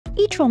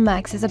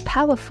EdrawMax is a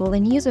powerful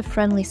and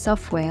user-friendly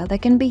software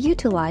that can be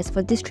utilized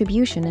for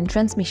distribution and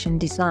transmission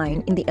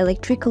design in the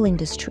electrical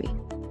industry.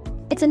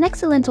 It's an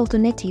excellent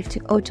alternative to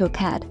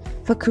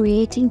AutoCAD for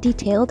creating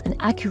detailed and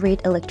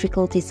accurate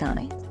electrical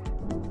designs.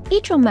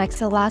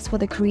 EdrawMax allows for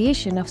the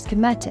creation of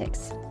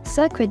schematics,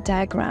 circuit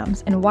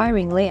diagrams, and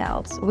wiring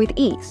layouts with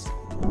ease.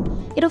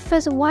 It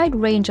offers a wide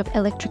range of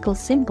electrical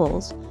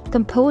symbols,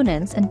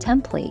 components, and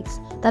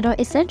templates that are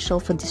essential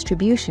for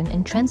distribution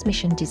and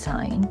transmission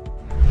design.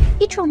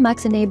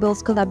 EdrawMax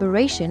enables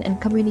collaboration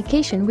and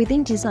communication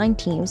within design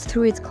teams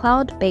through its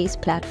cloud-based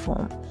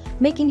platform,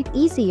 making it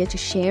easier to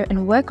share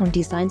and work on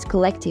designs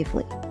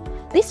collectively.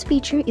 This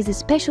feature is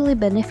especially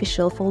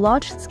beneficial for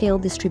large-scale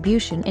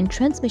distribution and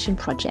transmission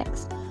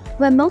projects,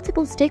 where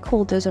multiple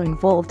stakeholders are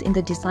involved in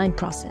the design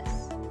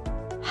process.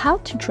 How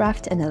to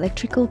draft an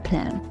electrical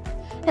plan.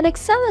 An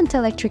excellent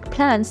electric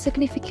plan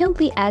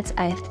significantly adds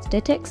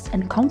aesthetics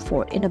and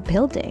comfort in a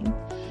building.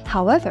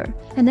 However,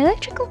 an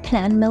electrical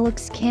plan may look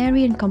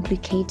scary and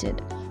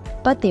complicated,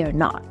 but they are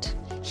not.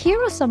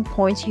 Here are some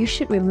points you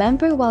should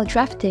remember while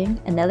drafting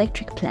an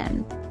electric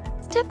plan.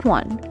 Step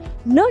 1.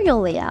 Know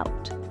your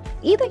layout.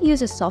 Either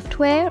use a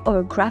software or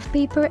a graph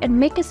paper and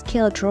make a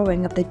scale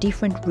drawing of the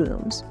different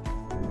rooms.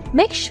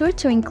 Make sure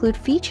to include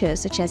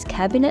features such as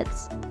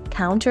cabinets,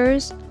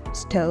 counters,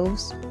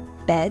 stoves,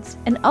 beds,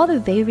 and other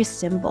various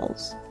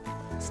symbols.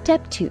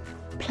 Step 2.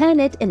 Plan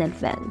it in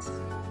advance.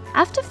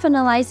 After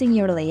finalizing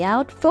your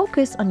layout,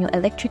 focus on your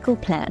electrical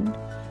plan.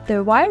 The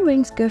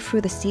wirings go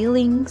through the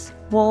ceilings,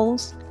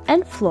 walls,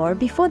 and floor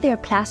before they are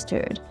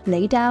plastered,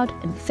 laid out,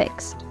 and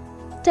fixed.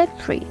 Step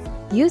 3.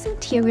 Use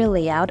interior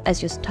layout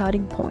as your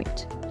starting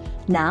point.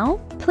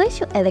 Now, place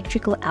your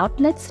electrical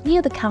outlets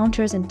near the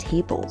counters and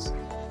tables.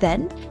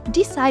 Then,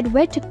 decide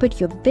where to put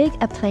your big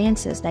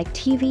appliances like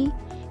TV,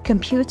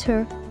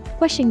 computer,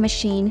 washing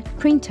machine,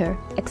 printer,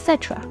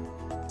 etc.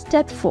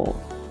 Step 4.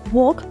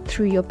 Walk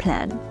through your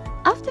plan.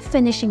 After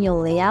finishing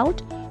your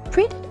layout,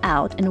 print it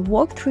out and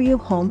walk through your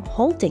home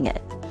holding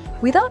it.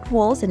 Without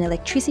walls and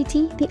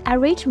electricity, the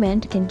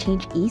arrangement can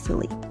change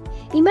easily.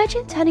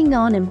 Imagine turning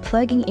on and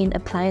plugging in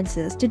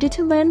appliances to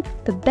determine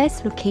the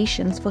best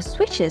locations for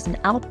switches and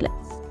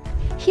outlets.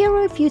 Here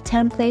are a few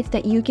templates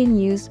that you can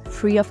use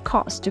free of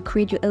cost to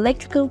create your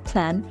electrical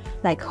plan,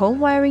 like home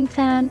wiring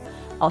plan,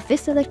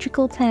 office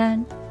electrical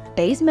plan,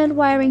 basement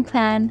wiring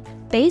plan,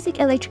 basic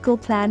electrical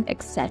plan,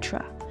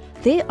 etc.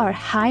 They are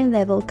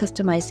high-level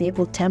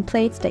customizable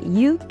templates that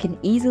you can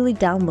easily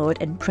download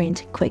and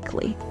print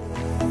quickly.